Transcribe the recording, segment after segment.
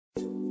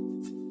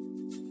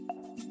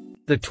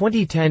The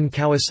 2010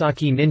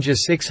 Kawasaki Ninja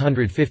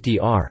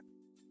 650R.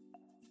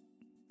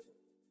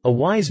 A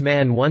wise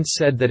man once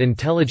said that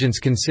intelligence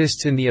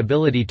consists in the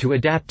ability to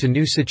adapt to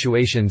new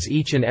situations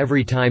each and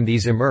every time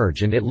these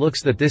emerge, and it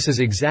looks that this is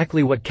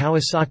exactly what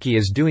Kawasaki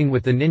is doing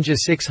with the Ninja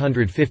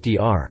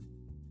 650R.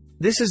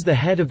 This is the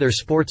head of their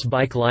sports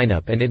bike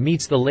lineup, and it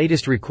meets the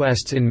latest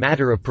requests in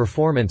matter of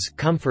performance,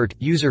 comfort,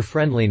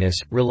 user-friendliness,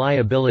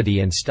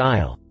 reliability and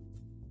style.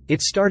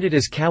 It started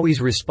as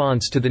Kawi's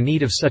response to the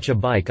need of such a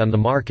bike on the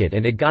market,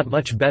 and it got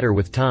much better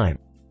with time.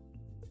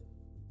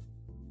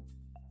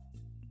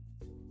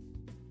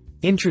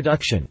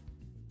 Introduction.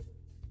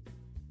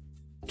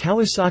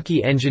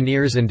 Kawasaki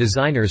engineers and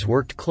designers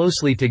worked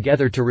closely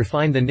together to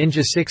refine the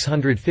Ninja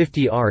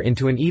 650R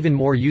into an even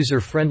more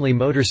user-friendly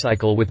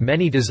motorcycle with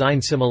many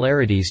design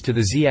similarities to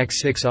the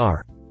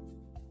ZX6R.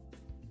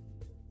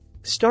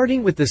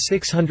 Starting with the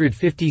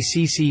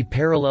 650cc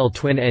parallel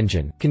twin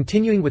engine,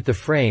 continuing with the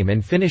frame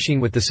and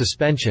finishing with the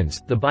suspensions,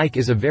 the bike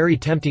is a very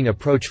tempting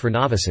approach for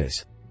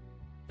novices.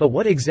 But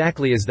what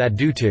exactly is that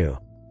due to?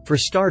 For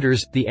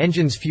starters, the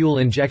engine's fuel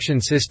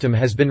injection system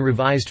has been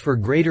revised for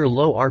greater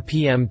low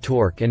RPM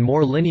torque and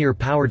more linear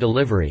power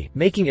delivery,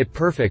 making it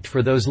perfect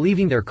for those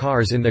leaving their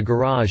cars in the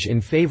garage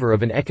in favor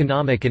of an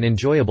economic and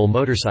enjoyable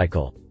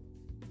motorcycle.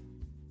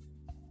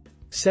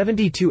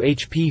 72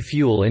 HP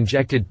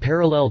fuel-injected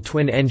parallel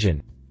twin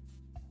engine.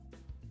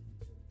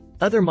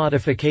 Other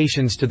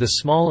modifications to the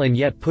small and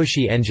yet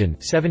pushy engine,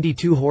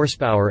 72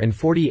 horsepower and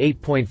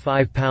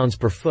 48.5 pounds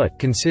per foot,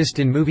 consist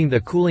in moving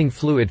the cooling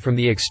fluid from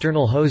the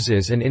external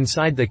hoses and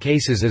inside the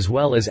cases, as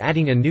well as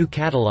adding a new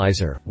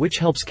catalyzer, which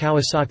helps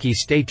Kawasaki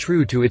stay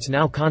true to its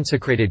now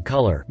consecrated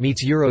color,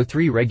 meets Euro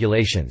 3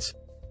 regulations.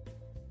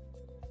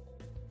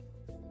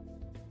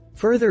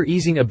 Further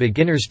easing a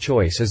beginner's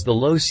choice is the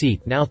low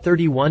seat, now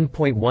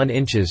 31.1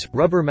 inches,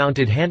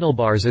 rubber-mounted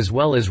handlebars as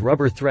well as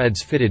rubber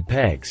threads-fitted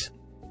pegs.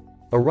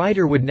 A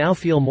rider would now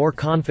feel more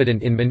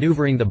confident in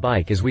maneuvering the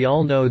bike, as we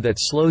all know that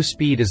slow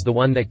speed is the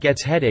one that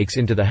gets headaches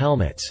into the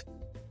helmets.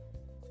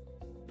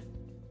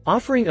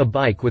 Offering a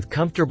bike with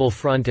comfortable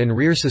front and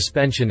rear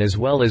suspension as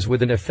well as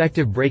with an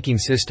effective braking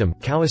system,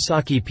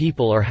 Kawasaki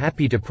people are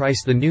happy to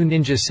price the new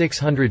Ninja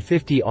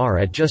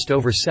 650R at just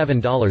over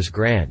 $7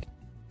 grand.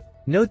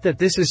 Note that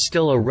this is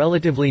still a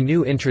relatively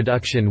new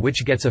introduction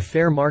which gets a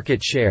fair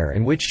market share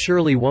and which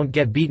surely won't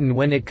get beaten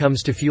when it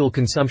comes to fuel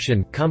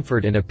consumption,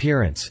 comfort and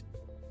appearance.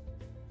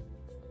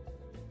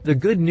 The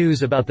good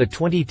news about the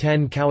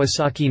 2010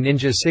 Kawasaki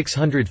Ninja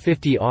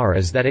 650R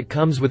is that it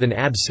comes with an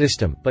ABS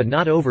system, but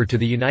not over to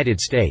the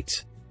United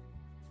States.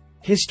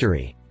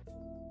 History.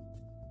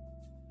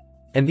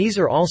 And these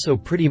are also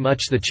pretty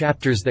much the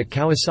chapters that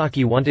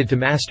Kawasaki wanted to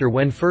master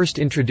when first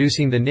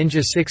introducing the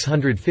Ninja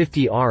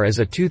 650R as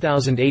a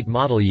 2008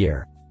 model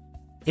year.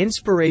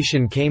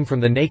 Inspiration came from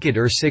the naked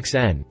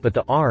R6N, but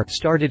the R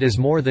started as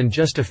more than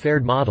just a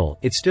fared model.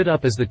 It stood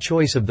up as the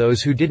choice of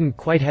those who didn't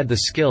quite have the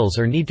skills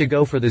or need to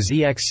go for the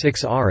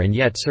ZX6R and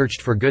yet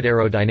searched for good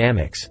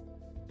aerodynamics.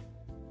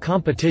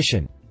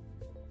 Competition.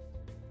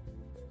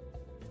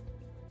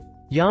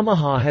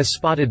 Yamaha has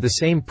spotted the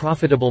same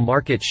profitable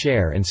market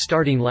share, and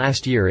starting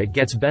last year it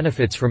gets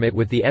benefits from it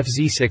with the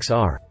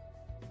FZ6R.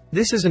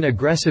 This is an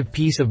aggressive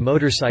piece of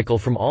motorcycle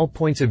from all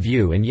points of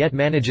view and yet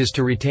manages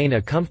to retain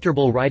a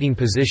comfortable riding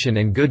position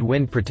and good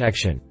wind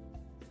protection.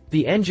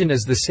 The engine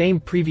is the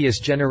same previous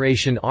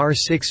generation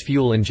R6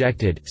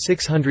 fuel-injected,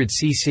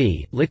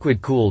 600cc,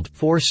 liquid-cooled,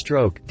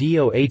 4-stroke,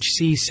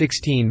 DOHC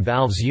 16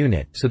 valves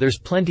unit, so there's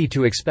plenty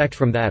to expect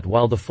from that,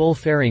 while the full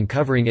fairing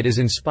covering it is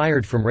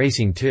inspired from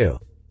racing too.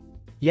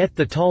 Yet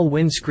the tall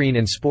windscreen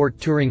and sport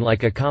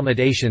touring-like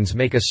accommodations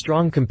make a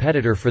strong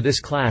competitor for this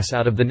class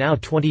out of the now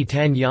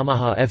 2010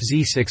 Yamaha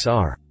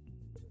FZ6R.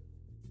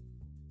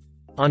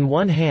 On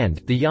one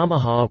hand, the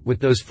Yamaha, with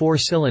those 4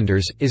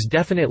 cylinders, is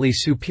definitely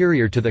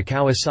superior to the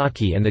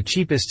Kawasaki, and the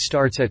cheapest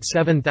starts at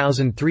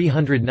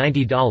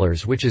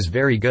 $7,390, which is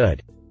very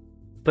good.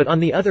 But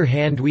on the other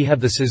hand, we have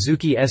the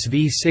Suzuki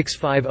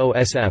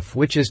SV650SF,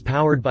 which is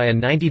powered by a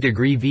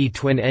 90-degree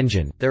V-twin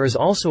engine. There is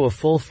also a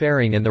full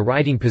fairing and the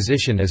riding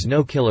position is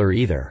no killer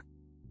either.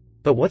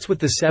 But what's with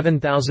the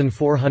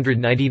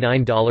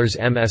 $7,499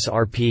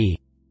 MSRP?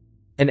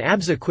 An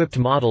ABS-equipped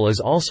model is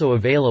also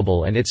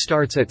available and it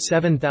starts at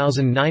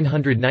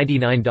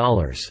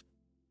 $7,999.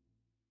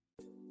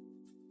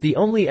 The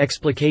only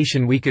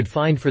explication we could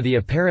find for the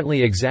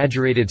apparently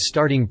exaggerated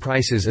starting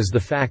prices is the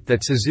fact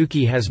that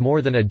Suzuki has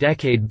more than a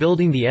decade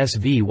building the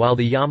SV, while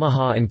the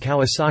Yamaha and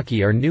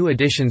Kawasaki are new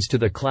additions to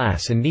the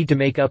class and need to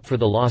make up for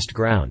the lost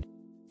ground.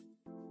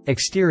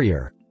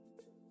 Exterior.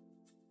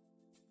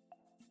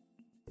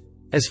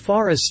 As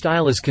far as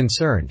style is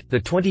concerned, the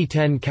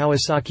 2010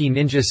 Kawasaki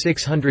Ninja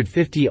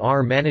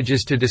 650R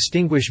manages to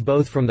distinguish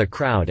both from the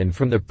crowd and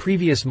from the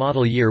previous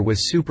model year with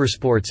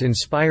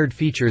supersports-inspired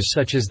features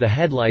such as the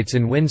headlights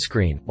and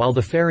windscreen, while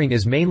the fairing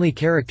is mainly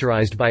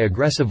characterized by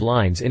aggressive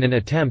lines in an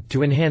attempt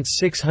to enhance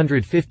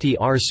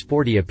 650R's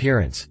sporty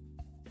appearance.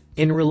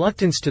 In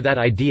reluctance to that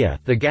idea,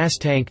 the gas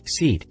tank,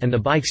 seat, and the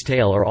bike's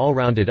tail are all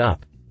rounded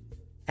up.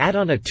 Add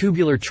on a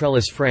tubular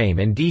trellis frame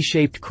and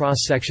D-shaped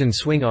cross-section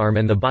swing arm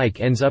and the bike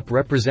ends up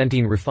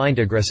representing refined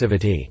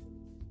aggressivity.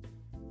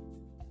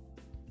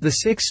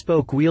 The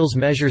 6-spoke wheels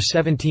measure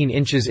 17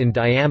 inches in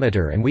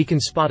diameter and we can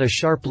spot a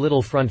sharp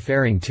little front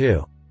fairing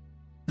too.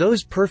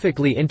 Those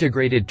perfectly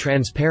integrated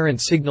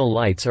transparent signal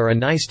lights are a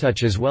nice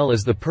touch as well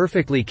as the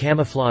perfectly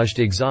camouflaged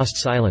exhaust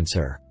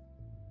silencer.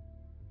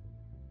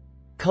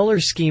 Color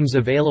schemes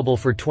available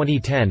for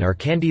 2010 are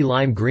candy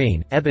lime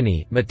green,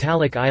 ebony,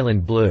 metallic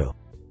island blue.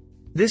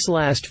 This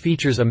last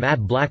features a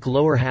matte black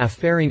lower half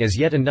fairing as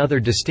yet another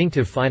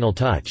distinctive final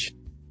touch.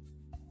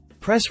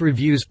 Press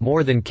reviews,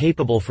 more than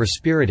capable for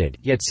spirited,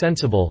 yet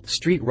sensible,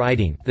 street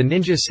riding, the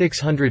Ninja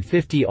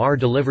 650R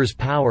delivers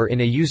power in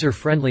a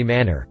user-friendly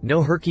manner,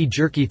 no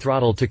herky-jerky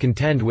throttle to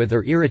contend with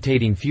or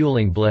irritating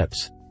fueling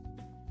blips.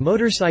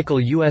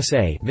 Motorcycle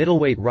USA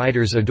middleweight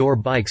riders adore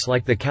bikes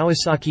like the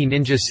Kawasaki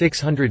Ninja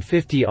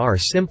 650R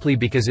simply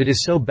because it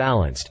is so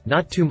balanced,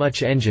 not too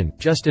much engine,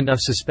 just enough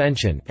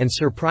suspension, and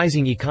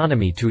surprising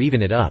economy to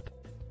even it up.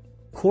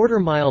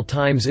 Quarter-mile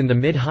times in the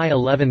mid-high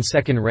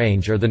 11-second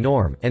range are the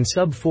norm, and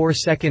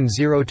sub-4-second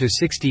 0 to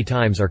 60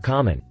 times are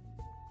common.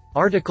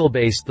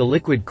 Article-based the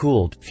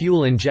liquid-cooled,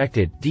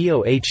 fuel-injected,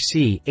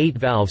 DOHC,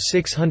 8-valve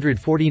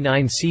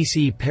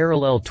 649cc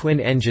parallel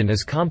twin engine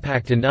is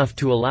compact enough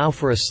to allow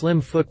for a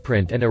slim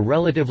footprint and a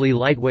relatively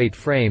lightweight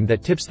frame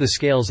that tips the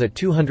scales at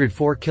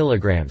 204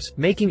 kilograms,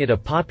 making it a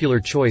popular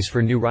choice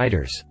for new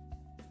riders.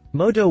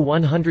 Moto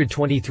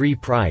 123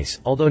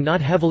 price, although not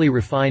heavily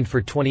refined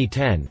for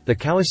 2010, the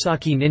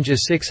Kawasaki Ninja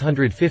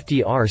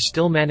 650R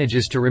still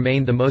manages to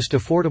remain the most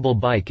affordable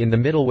bike in the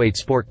middleweight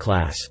sport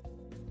class.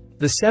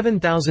 The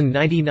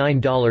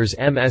 $7,099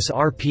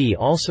 MSRP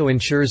also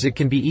ensures it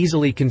can be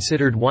easily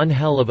considered one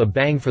hell of a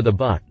bang for the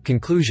buck.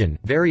 Conclusion: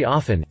 very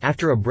often,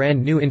 after a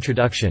brand new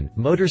introduction,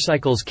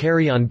 motorcycles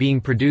carry on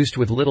being produced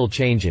with little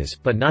changes,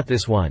 but not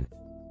this one.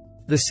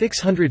 The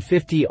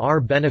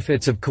 650R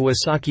benefits of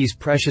Kawasaki's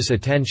precious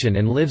attention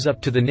and lives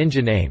up to the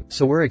Ninja name,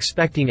 so we're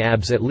expecting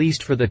abs at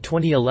least for the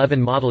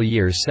 2011 model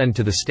years sent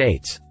to the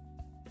States.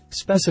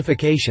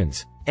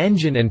 Specifications: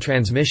 engine and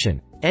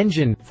transmission.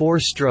 Engine,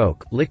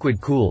 4-stroke,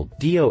 liquid-cooled,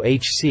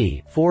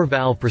 DOHC,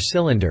 4-valve per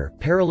cylinder,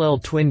 parallel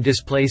twin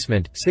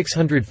displacement,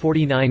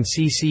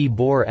 649cc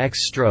bore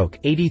X-stroke,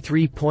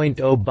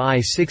 83.0 by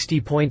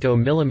 60.0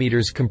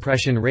 mm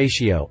compression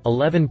ratio,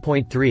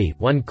 11.3,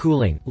 1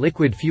 cooling,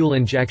 liquid fuel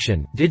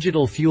injection,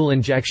 digital fuel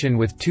injection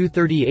with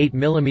 238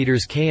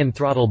 mm Cayenne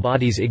throttle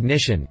bodies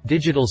ignition,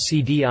 digital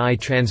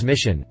CDI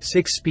transmission,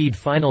 6-speed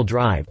final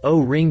drive,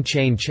 O-ring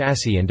chain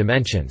chassis and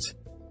dimensions.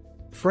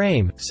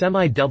 Frame,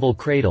 semi-double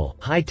cradle,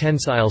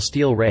 high-tensile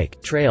steel rake,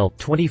 trail,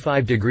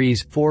 25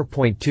 degrees,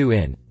 4.2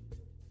 in.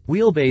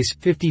 Wheelbase,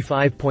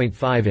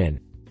 55.5 in.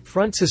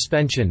 Front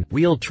suspension,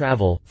 wheel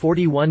travel,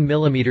 41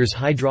 mm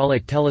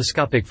hydraulic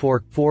telescopic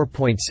fork,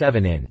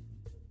 4.7 in.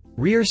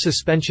 Rear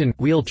suspension,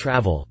 wheel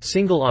travel,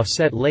 single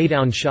offset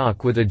laydown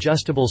shock with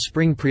adjustable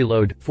spring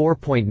preload,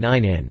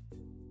 4.9 in.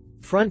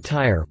 Front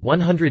tire,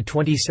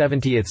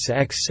 120/70ths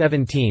x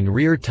 17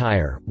 rear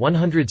tire,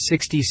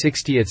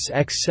 160/60ths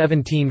x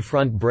 17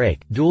 front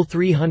brake, dual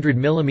 300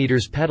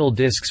 mm pedal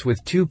discs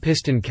with 2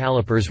 piston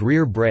calipers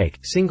rear brake,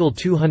 single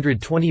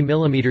 220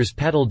 mm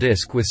pedal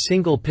disc with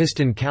single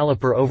piston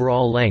caliper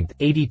overall length,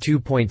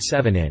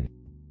 82.7 in.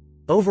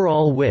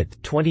 Overall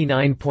width,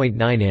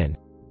 29.9 in.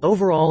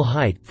 Overall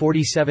height,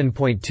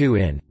 47.2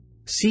 in.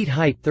 Seat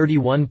height,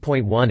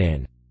 31.1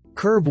 in.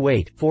 Curb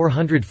weight,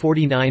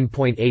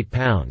 449.8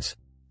 pounds.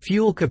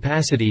 Fuel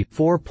capacity,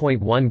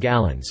 4.1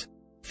 gallons.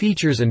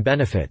 Features and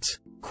benefits.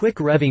 Quick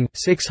revving,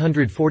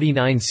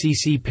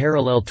 649cc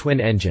parallel twin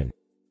engine.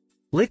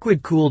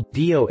 Liquid-cooled,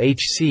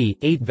 DOHC,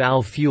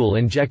 8-valve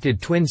fuel-injected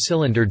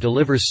twin-cylinder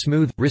delivers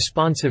smooth,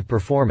 responsive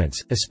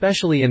performance,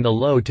 especially in the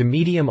low to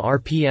medium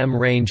RPM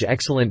range.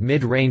 Excellent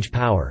mid-range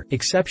power,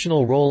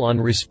 exceptional roll-on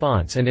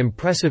response and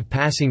impressive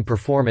passing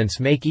performance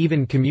make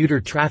even commuter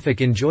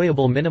traffic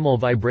enjoyable. Minimal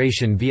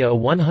vibration via a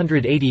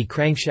 180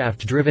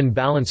 crankshaft-driven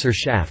balancer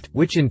shaft,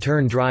 which in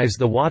turn drives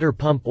the water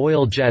pump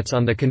oil jets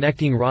on the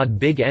connecting rod.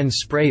 Big end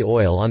spray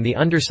oil on the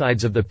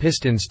undersides of the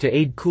pistons to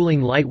aid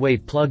cooling.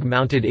 Lightweight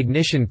plug-mounted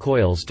ignition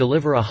coil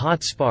deliver a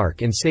hot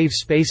spark and save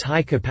space.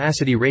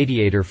 High-capacity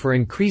radiator for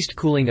increased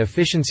cooling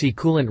efficiency.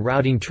 Coolant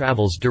routing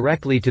travels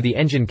directly to the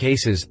engine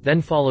cases, then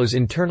follows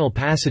internal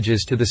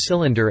passages to the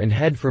cylinder and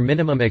head for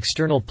minimum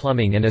external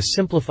plumbing and a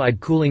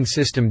simplified cooling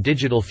system.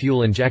 Digital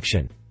fuel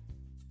injection.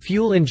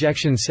 Fuel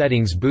injection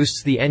settings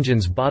boosts the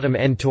engine's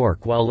bottom-end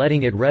torque while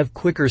letting it rev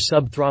quicker.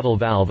 Sub-throttle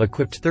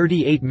valve-equipped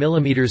 38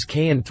 mm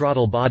Cayenne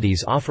throttle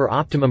bodies offer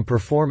optimum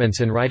performance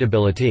and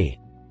rideability.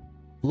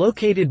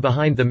 Located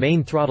behind the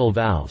main throttle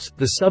valves,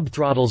 the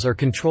sub-throttles are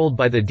controlled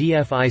by the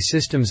DFI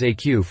system's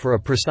ECU for a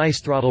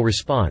precise throttle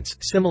response,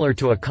 similar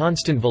to a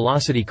constant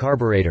velocity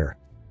carburetor.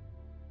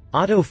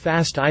 Auto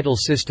fast idle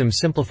system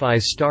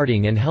simplifies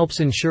starting and helps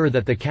ensure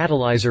that the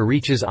catalyzer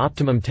reaches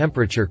optimum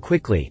temperature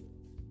quickly.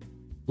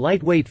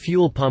 Lightweight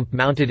fuel pump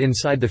mounted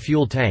inside the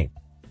fuel tank.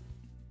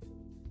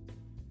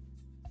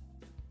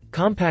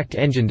 Compact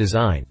engine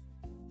design.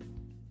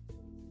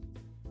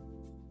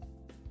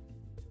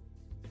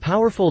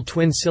 Powerful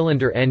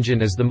twin-cylinder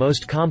engine is the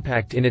most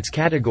compact in its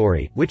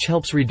category, which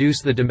helps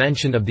reduce the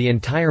dimension of the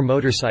entire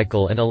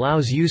motorcycle and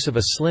allows use of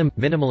a slim,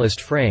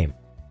 minimalist frame.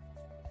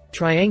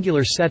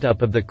 Triangular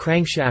setup of the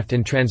crankshaft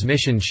and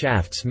transmission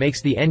shafts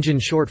makes the engine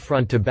short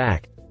front to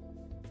back.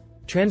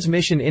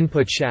 Transmission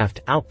input shaft,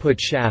 output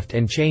shaft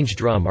and change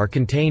drum are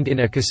contained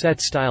in a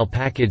cassette-style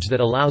package that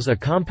allows a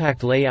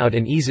compact layout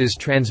and eases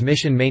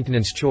transmission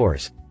maintenance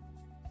chores.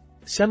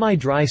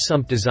 Semi-dry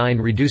sump design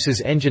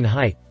reduces engine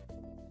height.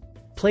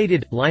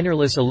 Plated,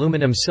 linerless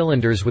aluminum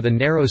cylinders with a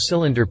narrow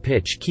cylinder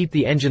pitch keep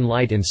the engine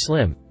light and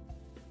slim.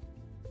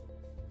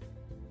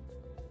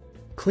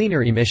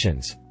 Cleaner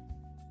emissions.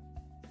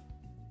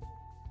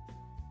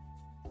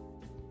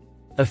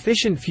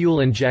 Efficient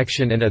fuel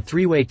injection and a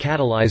three-way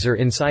catalyzer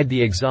inside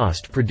the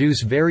exhaust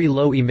produce very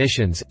low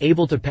emissions,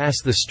 able to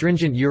pass the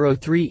stringent Euro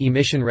 3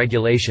 emission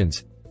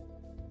regulations.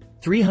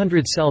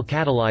 300-cell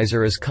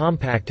catalyzer is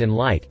compact and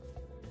light.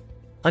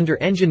 Under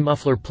engine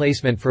muffler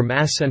placement for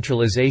mass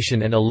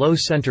centralization and a low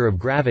center of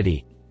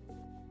gravity.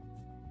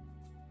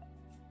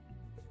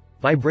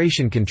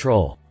 Vibration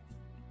control.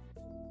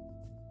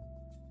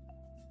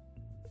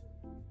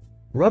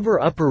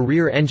 Rubber upper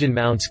rear engine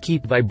mounts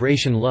keep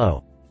vibration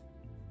low.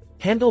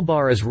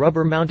 Handlebar is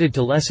rubber mounted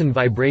to lessen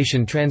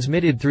vibration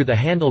transmitted through the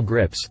handle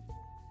grips.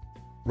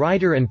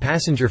 Rider and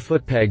passenger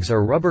footpegs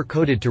are rubber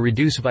coated to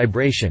reduce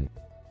vibration.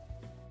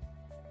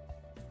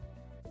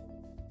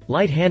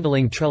 Light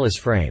handling trellis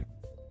frame.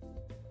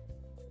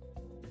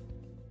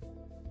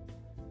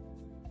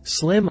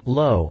 Slim,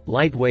 low,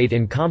 lightweight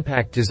and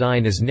compact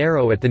design is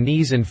narrow at the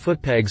knees and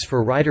footpegs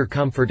for rider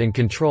comfort and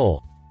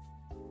control.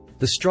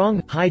 The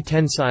strong,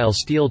 high-tensile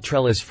steel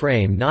trellis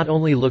frame not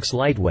only looks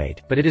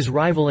lightweight, but it is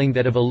rivaling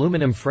that of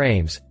aluminum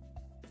frames.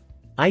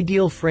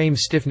 Ideal frame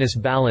stiffness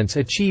balance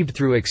achieved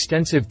through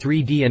extensive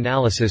 3D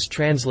analysis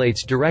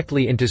translates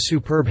directly into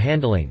superb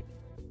handling.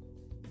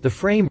 The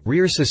frame,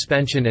 rear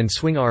suspension and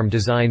swingarm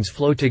designs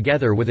flow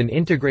together with an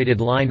integrated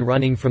line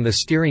running from the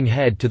steering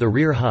head to the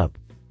rear hub.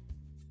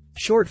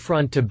 Short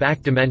front to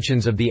back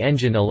dimensions of the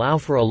engine allow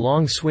for a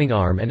long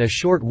swingarm and a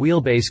short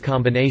wheelbase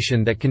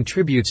combination that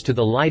contributes to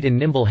the light and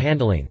nimble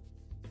handling.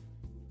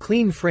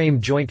 Clean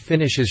frame joint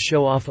finishes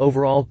show off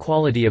overall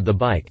quality of the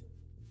bike.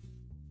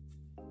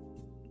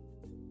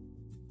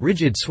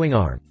 Rigid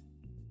swingarm.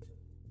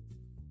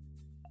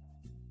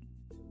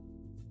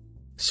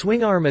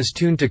 Swingarm is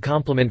tuned to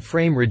complement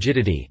frame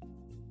rigidity.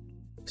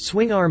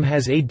 Swingarm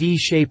has a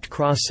D-shaped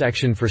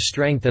cross-section for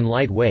strength and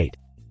light weight.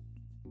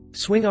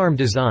 Swingarm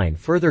design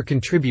further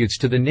contributes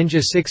to the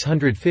Ninja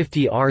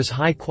 650R's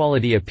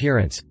high-quality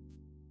appearance.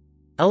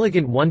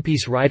 Elegant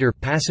one-piece rider,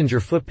 passenger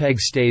footpeg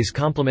stays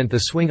complement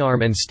the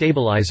swingarm and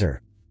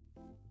stabilizer.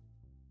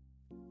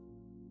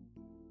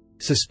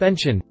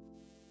 Suspension.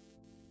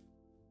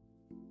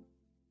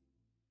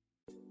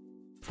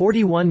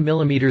 41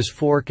 mm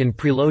fork and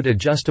preload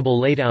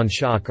adjustable laydown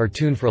shock are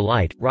tuned for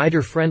light,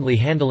 rider-friendly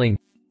handling.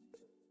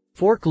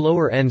 Fork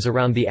lower ends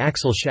around the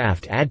axle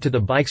shaft add to the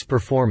bike's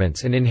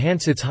performance and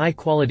enhance its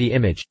high-quality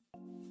image.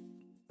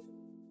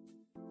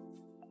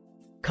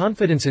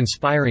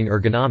 Confidence-inspiring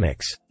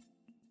ergonomics.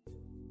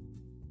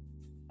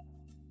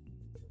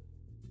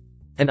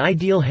 An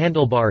ideal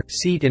handlebar,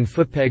 seat and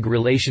footpeg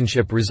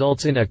relationship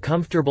results in a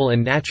comfortable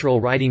and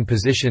natural riding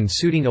position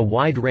suiting a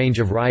wide range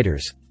of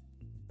riders.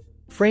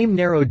 Frame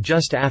narrowed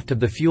just aft of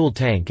the fuel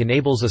tank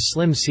enables a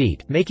slim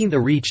seat, making the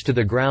reach to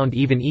the ground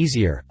even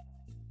easier.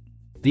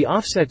 The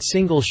offset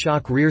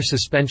single-shock rear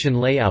suspension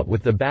layout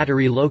with the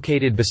battery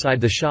located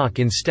beside the shock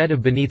instead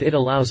of beneath it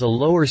allows a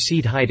lower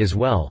seat height as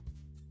well.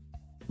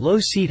 Low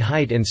seat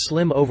height and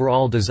slim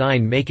overall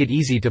design make it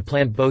easy to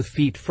plant both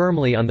feet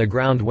firmly on the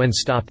ground when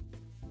stopped.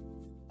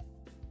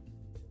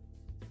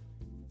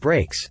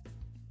 Brakes.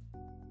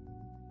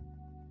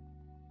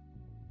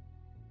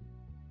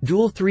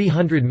 Dual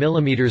 300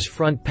 mm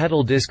front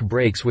pedal disc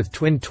brakes with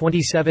twin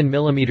 27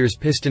 mm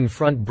piston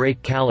front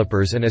brake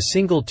calipers and a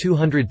single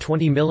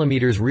 220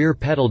 mm rear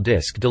pedal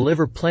disc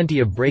deliver plenty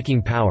of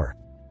braking power.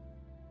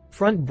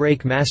 Front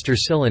brake master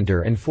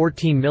cylinder and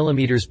 14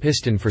 mm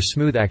piston for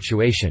smooth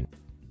actuation.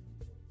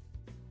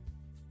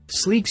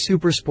 Sleek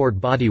Supersport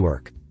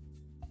bodywork.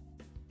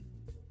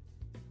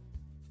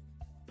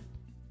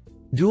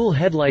 Dual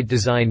headlight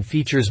design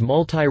features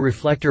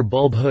multi-reflector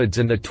bulb hoods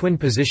and the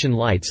twin-position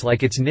lights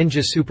like its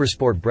Ninja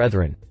Supersport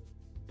brethren.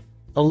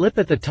 A lip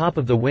at the top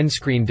of the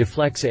windscreen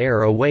deflects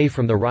air away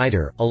from the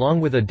rider, along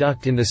with a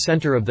duct in the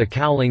center of the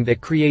cowling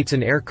that creates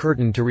an air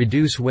curtain to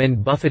reduce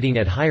wind buffeting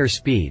at higher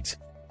speeds.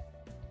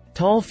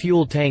 Tall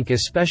fuel tank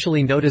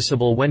especially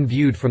noticeable when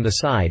viewed from the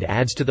side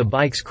adds to the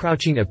bike's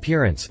crouching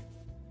appearance.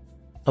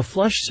 A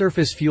flush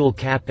surface fuel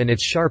cap and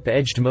its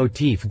sharp-edged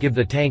motif give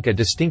the tank a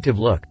distinctive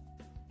look.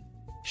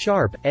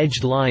 Sharp,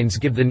 edged lines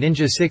give the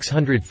Ninja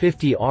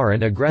 650R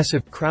an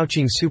aggressive,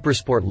 crouching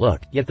supersport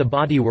look, yet the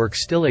bodywork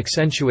still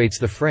accentuates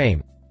the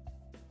frame.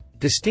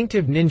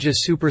 Distinctive Ninja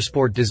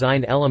Supersport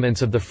design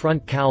elements of the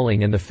front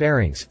cowling and the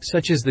fairings,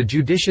 such as the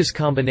judicious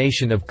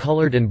combination of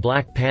colored and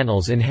black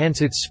panels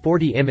enhance its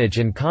sporty image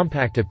and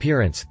compact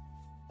appearance.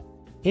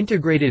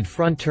 Integrated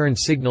front turn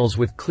signals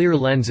with clear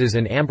lenses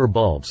and amber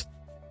bulbs.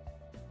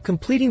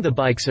 Completing the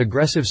bike's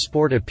aggressive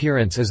sport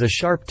appearance is a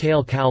sharp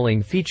tail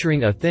cowling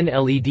featuring a thin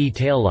LED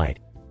taillight.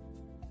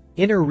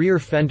 Inner rear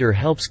fender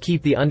helps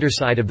keep the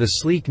underside of the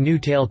sleek new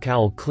tail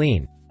cowl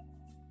clean.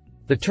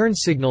 The turn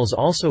signals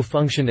also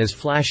function as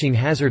flashing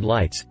hazard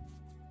lights.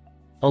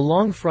 A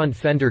long front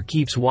fender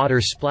keeps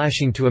water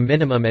splashing to a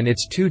minimum, and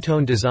its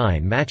two-tone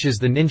design matches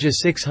the Ninja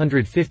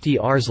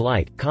 650R's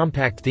light,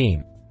 compact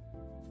theme.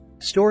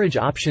 Storage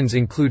options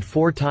include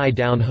 4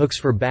 tie-down hooks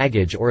for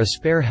baggage or a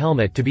spare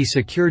helmet to be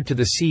secured to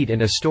the seat,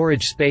 and a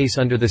storage space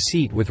under the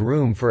seat with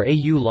room for a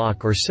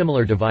U-lock or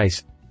similar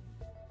device.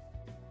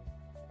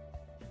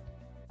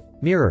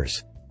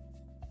 Mirrors.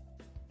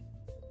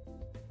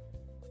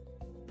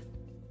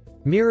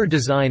 Mirror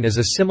design is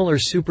a similar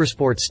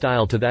supersport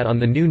style to that on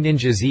the new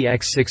Ninja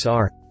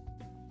ZX6R.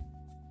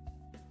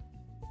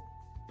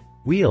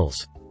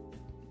 Wheels.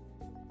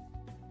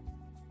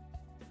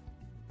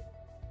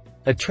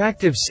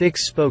 Attractive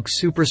 6-spoke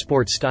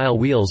supersport-style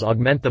wheels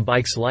augment the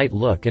bike's light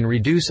look and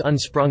reduce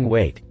unsprung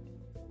weight.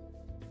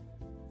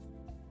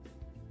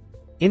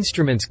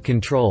 Instruments,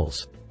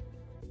 controls.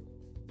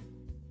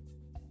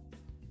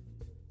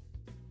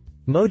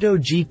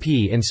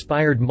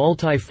 MotoGP-inspired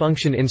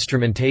multi-function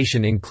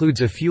instrumentation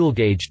includes a fuel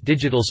gauge,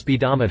 digital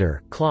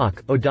speedometer,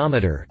 clock,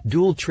 odometer,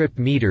 dual trip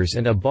meters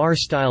and a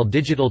bar-style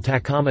digital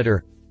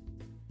tachometer.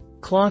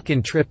 Clock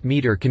and trip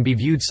meter can be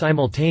viewed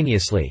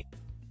simultaneously.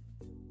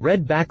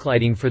 Red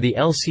backlighting for the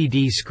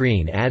LCD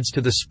screen adds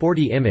to the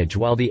sporty image,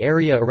 while the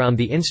area around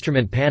the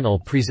instrument panel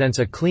presents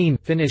a clean,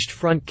 finished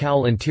front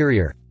cowl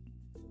interior.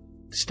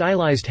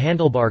 Stylized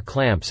handlebar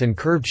clamps and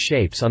curved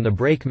shapes on the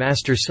brake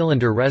master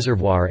cylinder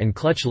reservoir and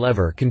clutch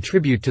lever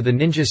contribute to the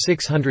Ninja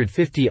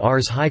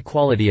 650R's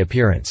high-quality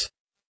appearance.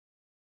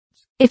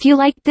 If you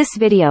liked this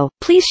video,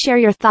 please share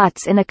your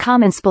thoughts in the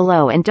comments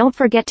below and don't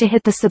forget to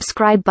hit the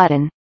subscribe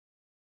button.